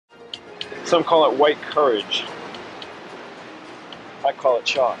Some call it white courage. I call it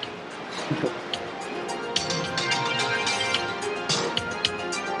chalk.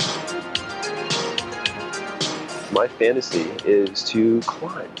 My fantasy is to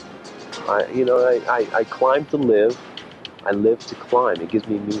climb. I climb to live. I live to climb. It gives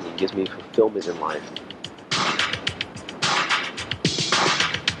me meaning. It gives me fulfillment in life.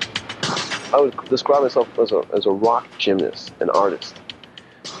 I would describe myself as a rock gymnast, an artist,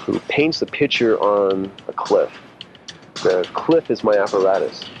 who paints a picture on a cliff. The cliff is my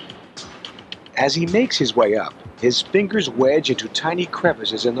apparatus. As he makes his way up, his fingers wedge into tiny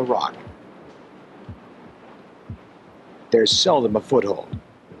crevices in the rock. There's seldom a foothold,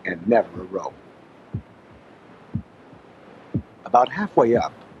 and never a rope. About halfway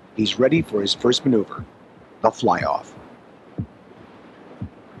up, he's ready for his first maneuver, the fly-off.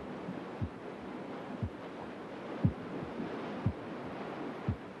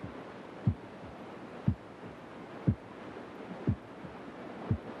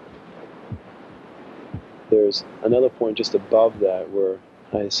 There's another point just above that where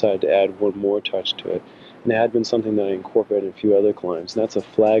I decided to add one more touch to it. And it had been something that I incorporated in a few other climbs, and that's a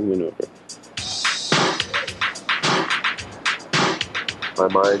flag maneuver. My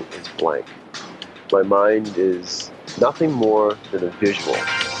mind is blank. My mind is nothing more than a visual.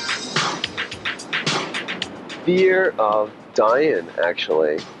 Fear of dying,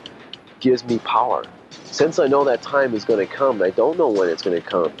 actually, gives me power. Since I know that time is going to come, and I don't know when it's going to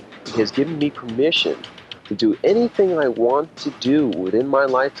come, it has given me permission to do anything I want to do within my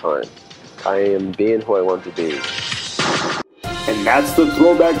lifetime. I am being who I want to be. And that's the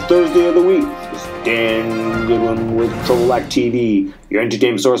Throwback Thursday of the week. This is Dan Goodwin with TripleBlack.TV, your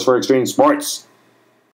entertainment source for extreme sports.